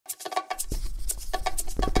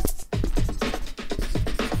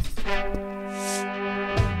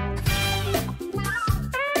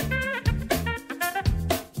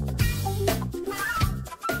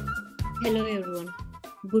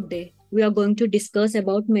Good day. We are going to discuss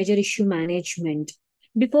about major issue management.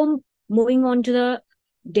 Before moving on to the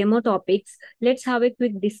demo topics, let's have a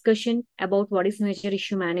quick discussion about what is major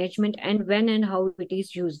issue management and when and how it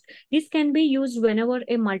is used. This can be used whenever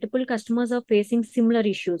a multiple customers are facing similar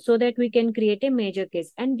issues so that we can create a major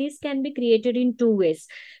case. And this can be created in two ways.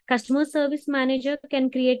 Customer service manager can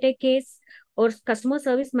create a case, or customer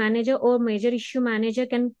service manager or major issue manager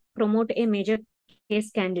can promote a major case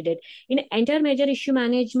candidate. In entire major issue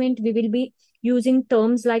management, we will be using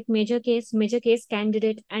terms like major case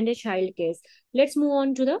candidate, and a child case. Let's move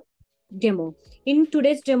on to the demo. In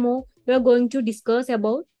today's demo, we are going to discuss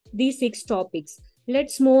about these 6 topics.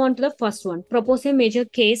 Let's move on to the first one. Propose a major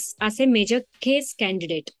case as a major case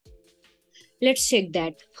candidate. Let's check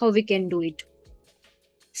that, how we can do it.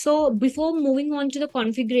 So before moving on to the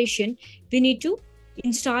configuration, we need to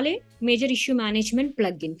install a major issue management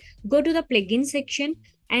plugin. Go to the plugin section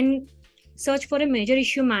and search for a major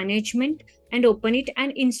issue management and open it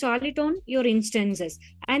and install it on your instances.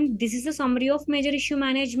 And this is a summary of major issue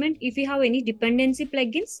management. If you have any dependency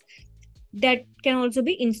plugins, that can also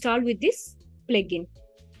be installed with this plugin.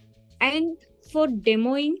 And for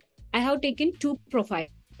demoing, I have taken 2 profiles.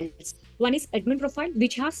 One is admin profile,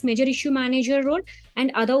 which has major issue manager role,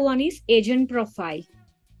 and other one is agent profile,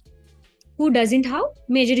 who doesn't have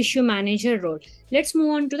major issue manager role. Let's move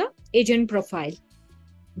on to the agent profile.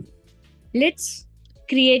 Let's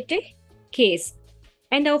create a case.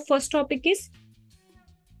 And our first topic is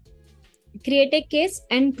create a case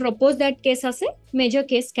and propose that case as a major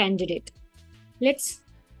case candidate. Let's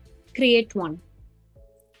create one.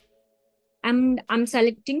 I'm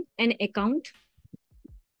selecting an account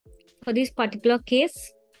for this particular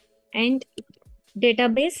case, and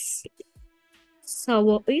database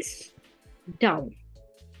server is down,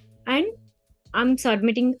 and I'm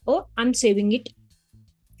submitting or I'm saving it.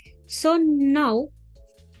 So now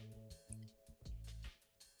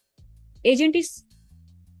agent is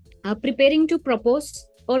preparing to propose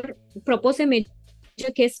a major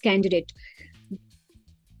case candidate.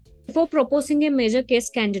 Before proposing a major case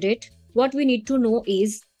candidate, what we need to know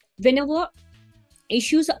is, whenever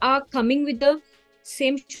issues are coming with the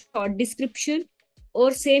same short description or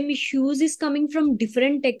same issues is coming from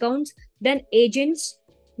different accounts, then agents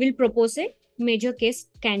will propose a major case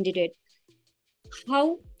candidate.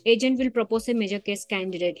 How agent will propose a major case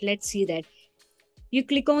candidate? Let's see that. You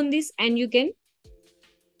click on this and you can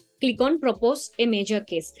click on propose a major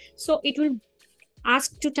case. So it will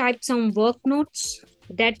ask to type some work notes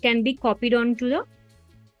that can be copied onto the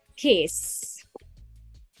case.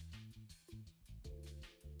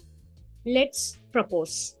 Let's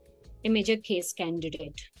propose a major case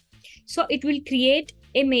candidate. So it will create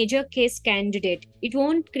a major case candidate. It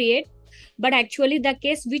won't create, but actually the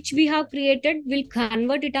case which we have created will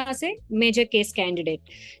convert it as a major case candidate.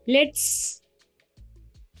 Let's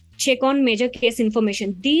check on major case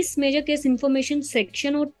information. This major case information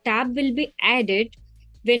section or tab will be added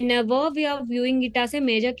whenever we are viewing it as a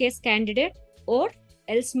major case candidate or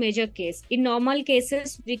else major case. In normal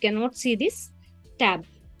cases, we cannot see this tab.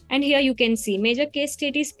 And here you can see major case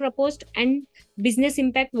state is proposed, and business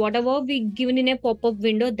impact, whatever we given in a pop-up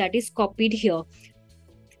window, that is copied here.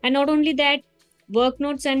 And not only that, work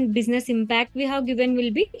notes and business impact we have given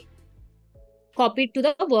will be copied to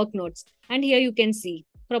the work notes. And here you can see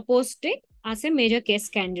proposed it as a major case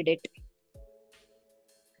candidate.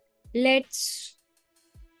 Let's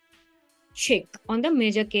check on the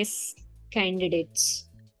major case candidates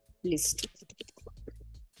list.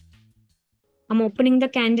 I'm opening the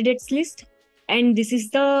candidates list, and this is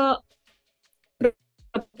the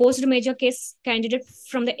proposed major case candidate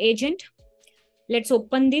from the agent. Let's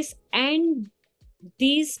open this, and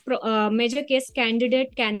these major case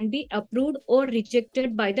candidate can be approved or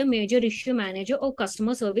rejected by the major issue manager or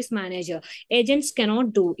customer service manager. Agents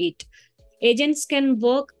cannot do it. Agents can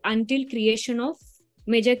work until creation of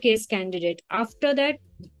major case candidate. After that,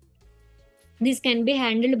 this can be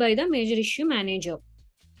handled by the major issue manager.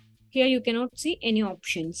 Here you cannot see any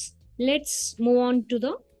options. Let's move on to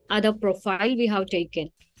the other profile we have taken.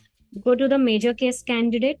 Go to the major case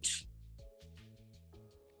candidate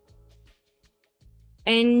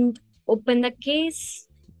and open the case.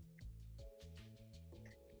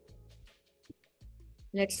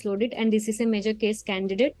 Let's load it. And this is a major case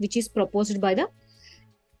candidate which is proposed by the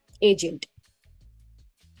agent.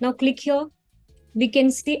 Now click here. We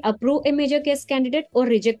can see approve a major case candidate or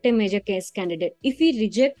reject a major case candidate. If we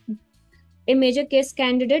reject a major case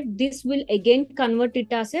candidate, this will again convert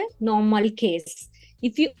it as a normal case.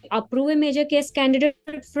 If you approve a major case candidate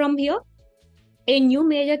from here, a new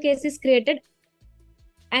major case is created,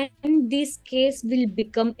 and this case will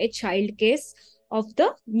become a child case of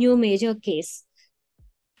the new major case.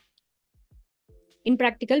 In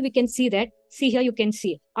practical, we can see that. See here, you can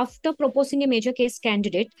see after proposing a major case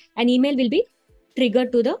candidate, an email will be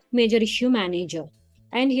triggered to the major issue manager.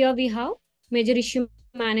 And here we have major issue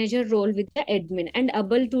manager role with the admin, and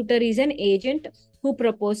able tutor is an agent who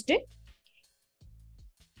proposed a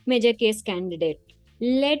major case candidate.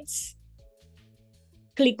 Let's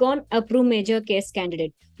click on approve major case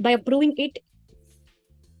candidate. By approving it,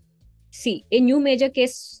 see, a new major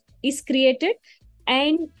case is created,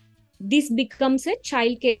 and this becomes a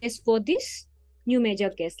child case for this new major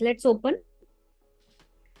case. Let's open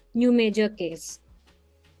new major case.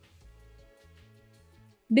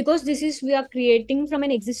 Because this is, we are creating from an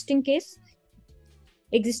existing case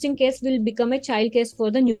will become a child case for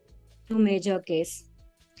the new major case.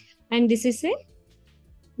 And this is a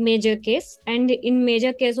major case, and in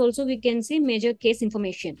major case also we can see major case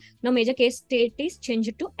information. Now major case state is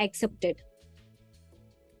changed to accepted.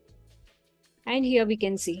 And here we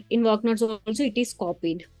can see in work notes also it is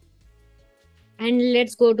copied. And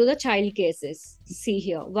let's go to the child cases. See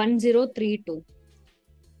here 1032.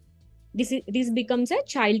 This becomes a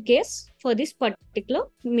child case for this particular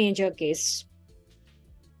major case.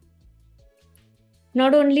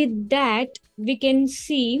 Not only that, we can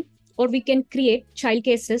see or we can create child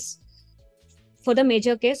cases for the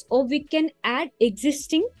major case, or we can add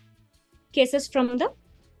existing cases from the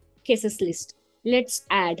cases list. Let's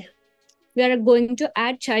add. We are going to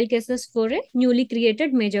add child cases for a newly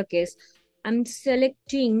created major case. I'm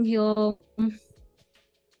selecting here.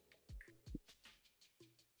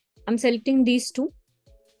 I'm selecting these two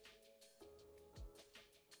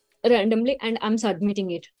randomly and I'm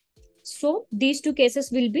submitting it. So these two cases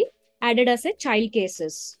will be added as a child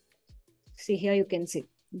cases. See here you can see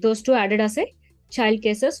those two added as a child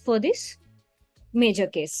cases for this major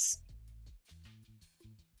case.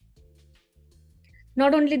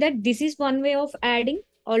 Not only that, this is one way of adding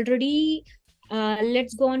already.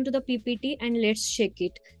 Let's go on to the PPT and let's check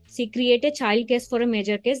it. See, create a child case for a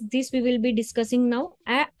major case. This we will be discussing now.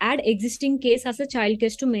 Add existing case as a child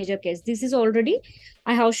case to major case. This is already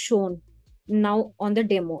I have shown now on the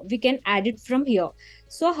demo. We can add it from here.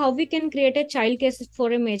 So how we can create a child case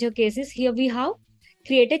for a major cases? Here we have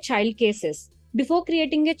create a child cases. Before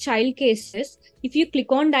creating a child cases, if you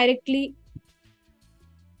click on directly,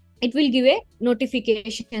 it will give a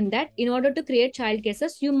notification that in order to create child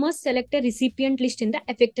cases, you must select a recipient list in the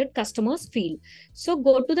affected customers field. So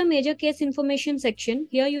go to the major case information section.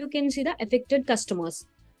 Here you can see the affected customers.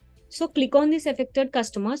 So click on this affected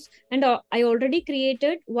customers, and I already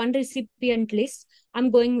created one recipient list.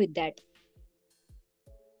 I'm going with that.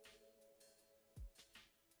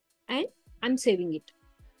 And I'm saving it.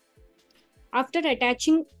 After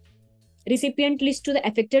attaching recipient list to the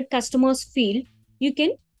affected customers field, you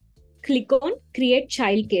can click on create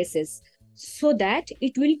child cases so that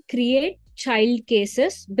it will create child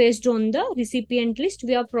cases based on the recipient list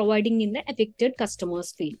we are providing in the affected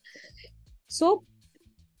customers field. So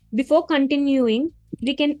before continuing,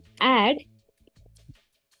 we can add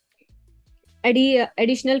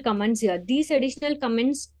additional comments here. These additional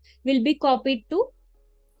comments will be copied to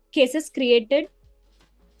cases created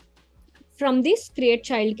from this create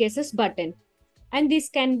child cases button, and this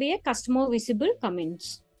can be a customer visible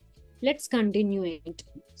comments. Let's continue it.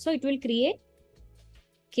 So it will create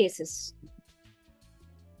cases.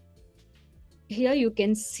 Here you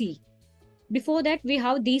can see. Before that, we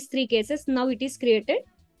have these three cases. Now it is created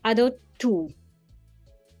other two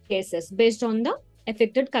cases based on the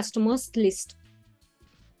affected customers list.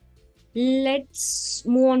 Let's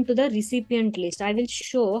move on to the recipient list. I will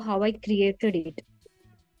show how I created it.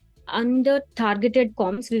 Under targeted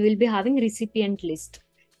comms, we will be having recipient list.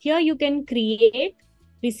 Here you can create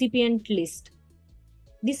recipient list.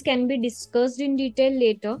 This can be discussed in detail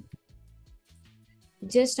later.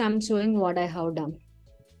 Just I'm showing what I have done.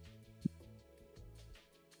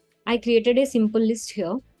 I created a simple list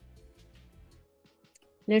here.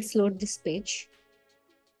 Let's load this page.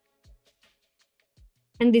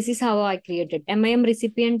 And this is how I created MIM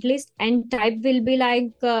recipient list, and type will be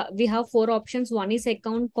like we have four options. One is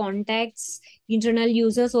account, contacts, internal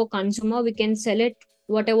users or consumer. We can select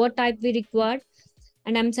whatever type we require.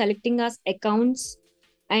 And I'm selecting as accounts,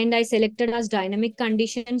 and I selected as dynamic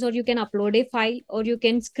conditions, or you can upload a file or you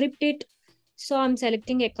can script it. So I'm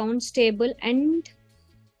selecting accounts table, and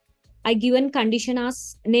I given condition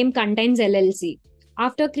as name contains LLC.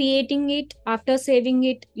 After creating it, after saving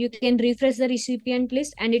it, you can refresh the recipient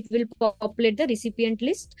list and it will populate the recipient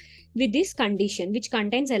list with this condition which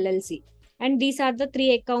contains LLC. And these are the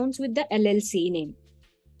three accounts with the LLC name.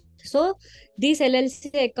 So these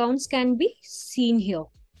LLC accounts can be seen here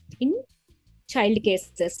in child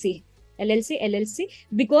cases. See, LLC,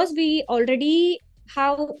 because we already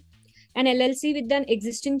have an LLC with an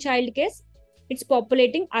existing child case, it's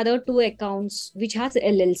populating other two accounts which has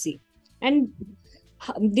LLC. And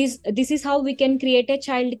this is how we can create a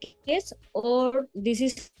child case, or this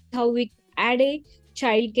is how we add a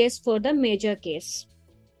child case for the major case.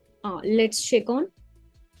 Let's check on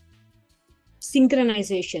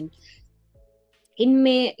synchronization. In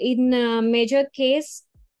major case,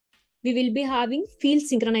 we will be having field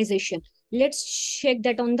synchronization. Let's check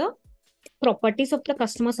that on the properties of the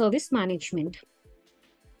customer service management.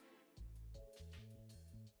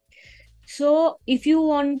 So if you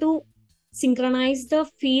want to synchronize the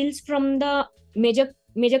fields from the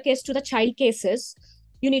major case to the child cases,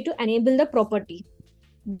 you need to enable the property.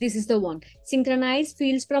 This is the one. Synchronize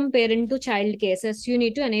fields from parent to child cases. You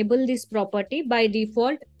need to enable this property. By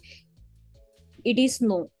default, it is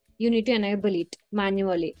no. You need to enable it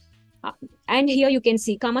manually. And here you can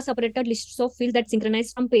see comma separated lists of fields that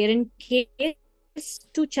synchronize from parent case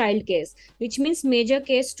to child case, which means major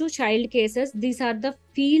case to child cases. These are the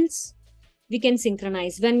fields we can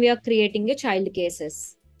synchronize when we are creating a child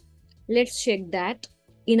cases. Let's check that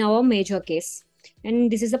in our major case.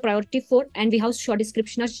 And this is the priority 4, and we have short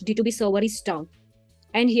description as D2B server is down.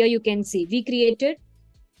 And here you can see we created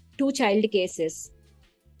 2 child cases.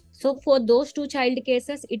 So for those 2 child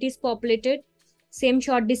cases, it is populated same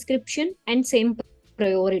short description and same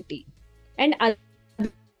priority. And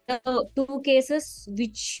other 2 cases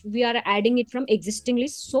which we are adding it from existing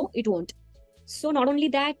list, so it won't. So not only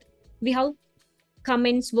that, we have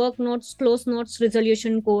comments, work notes, close notes,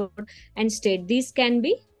 resolution code, and state. These can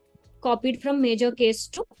be copied from major case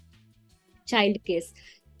to child case.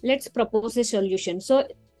 Let's propose a solution. So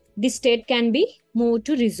this state can be moved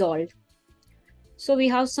to resolved. So we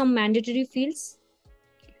have some mandatory fields.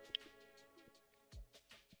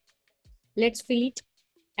 Let's fill it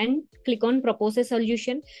and click on propose a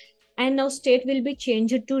solution. And now state will be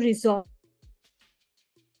changed to resolved.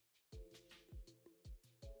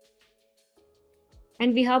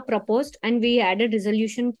 And we have proposed and we added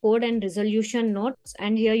resolution code and resolution notes.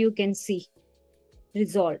 And here you can see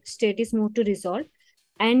resolved. State is moved to resolved.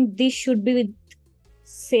 And this should be with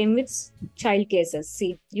same with child cases.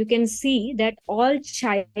 See, you can see that all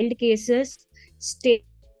child cases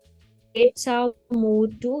states are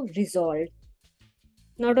moved to resolved.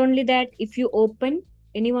 Not only that, if you open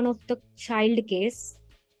any one of the child case,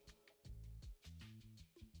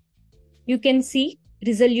 you can see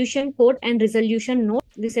resolution code and resolution note.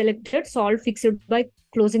 We selected solve fixed by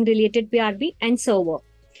closing related PRB and server.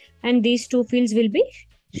 And these 2 fields will be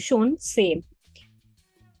shown same.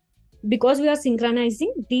 Because we are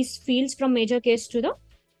synchronizing these fields from major case to the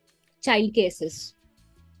child cases.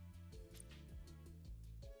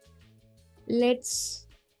 Let's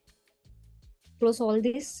close all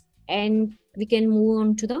this and we can move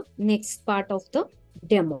on to the next part of the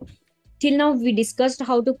demo. Till now, we discussed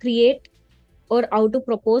how to create or how to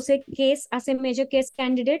propose a case as a major case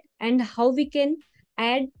candidate and how we can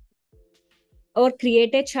add or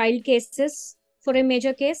create a child cases for a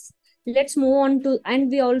major case. Let's move on to, and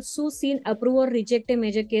we also seen approve or reject a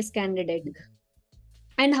major case candidate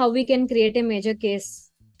and how we can create a major case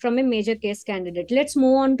from a major case candidate. Let's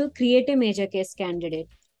move on to create a major case candidate.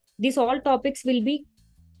 These all topics will be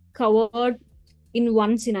covered in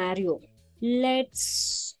one scenario.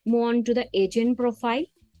 Let's move on to the agent profile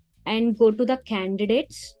and go to the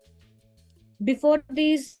candidates. Before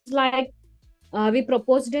this, we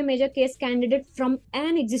proposed a major case candidate from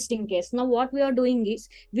an existing case. Now what we are doing is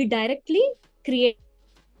we directly create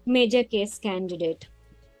major case candidate.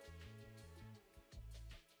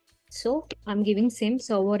 So I'm giving same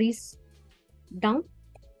server is down.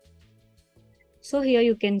 So here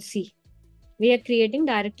you can see we are creating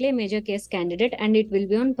directly a major case candidate and it will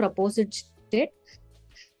be on proposed state.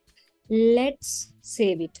 Let's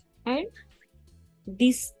save it and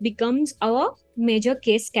this becomes our major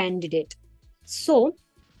case candidate. So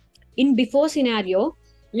in before scenario,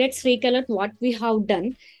 let's recollect what we have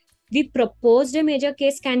done. We proposed a major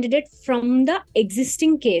case candidate from the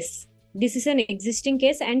existing case. This is an existing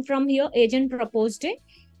case and from here agent proposed a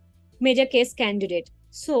major case candidate.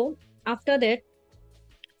 So after that,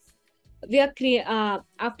 we are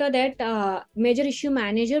major issue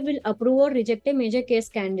manager will approve or reject a major case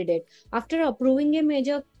candidate. After approving a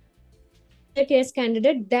major case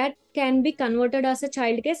candidate, that can be converted as a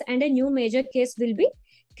child case and a new major case will be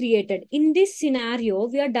created. In this scenario,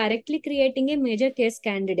 we are directly creating a major case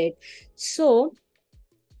candidate. So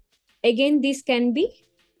again, this can be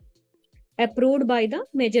approved by the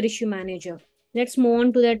major issue manager. Let's move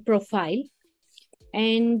on to that profile.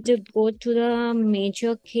 and go to the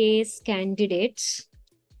major case candidates.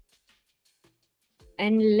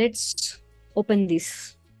 And let's open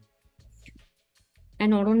this.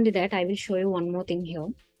 And not only that, I will show you one more thing here.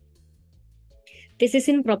 This is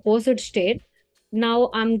in proposed state. Now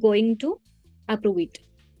I'm going to approve it.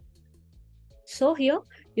 So here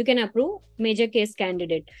you can approve major case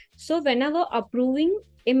candidate. So whenever approving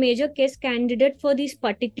a major case candidate for this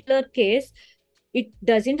particular case, it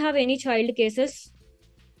doesn't have any child cases,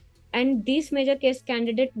 and this major case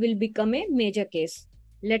candidate will become a major case.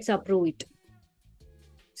 Let's approve it.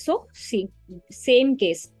 So see, same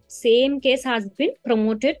case has been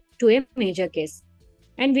promoted to a major case,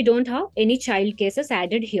 and we don't have any child cases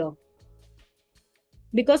added here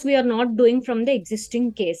because we are not doing from the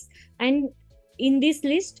existing case. And in this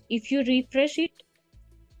list, if you refresh it,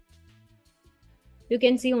 you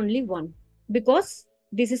can see only one, because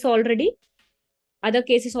this is already, other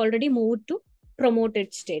case is already moved to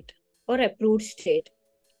promoted state or approved state.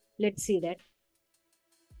 Let's see that.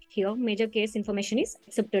 Here, major case information is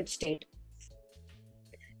accepted state.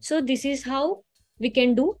 So this is how we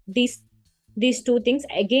can do these two things.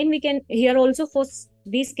 Again, we can here also for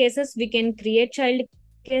these cases, we can create child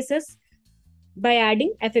cases by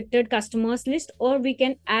adding affected customers list, or we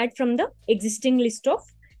can add from the existing list of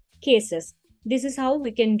cases. This is how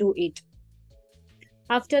we can do it.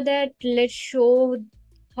 After that, let's show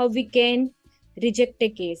how we can reject a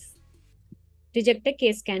case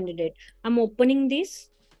candidate. I'm opening this,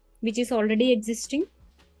 which is already existing,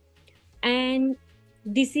 and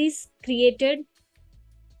this is created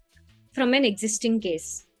from an existing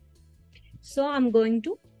case. So I'm going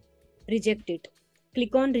to reject it.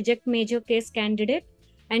 Click on reject major case candidate,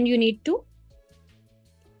 and you need to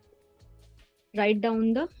write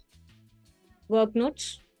down the work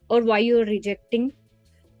notes or why you're rejecting,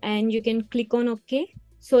 and you can click on OK,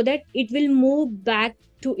 so that it will move back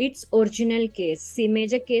to its original case. See,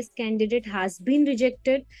 major case candidate has been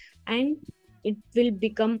rejected and it will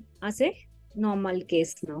become as a normal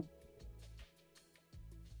case now.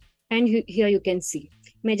 And here you can see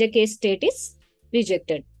major case state is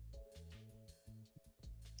rejected.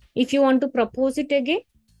 If you want to propose it again,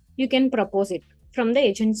 you can propose it from the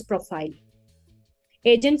agent's profile.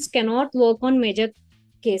 Agents cannot work on major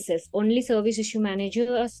cases. Only service issue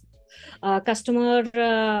managers,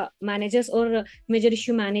 customer managers, or major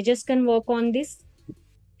issue managers can work on this.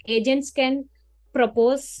 Agents can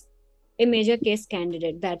propose a major case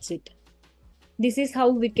candidate. That's it. This is how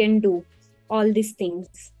we can do all these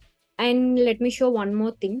things. And let me show one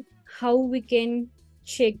more thing, how we can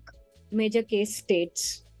check major case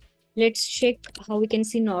states. Let's check how we can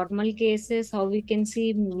see normal cases, how we can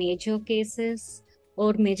see major cases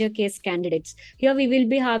or major case candidates. Here we will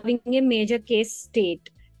be having a major case state.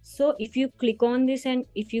 So if you click on this and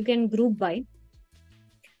if you can group by,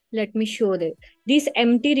 let me show that. These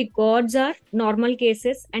empty records are normal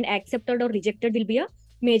cases and accepted or rejected will be a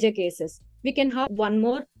major cases. We can have one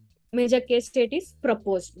more major case state is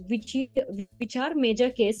proposed, which are major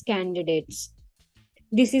case candidates.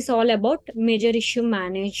 This is all about major issue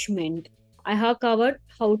management. I have covered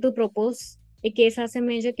how to propose a case as a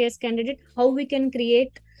major case candidate, how we can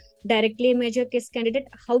create directly a major case candidate,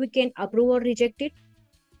 how we can approve or reject it,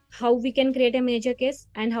 how we can create a major case,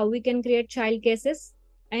 and how we can create child cases,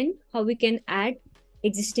 and how we can add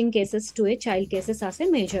existing cases to a child cases as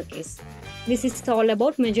a major case. This is all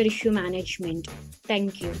about major issue management.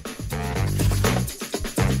 Thank you.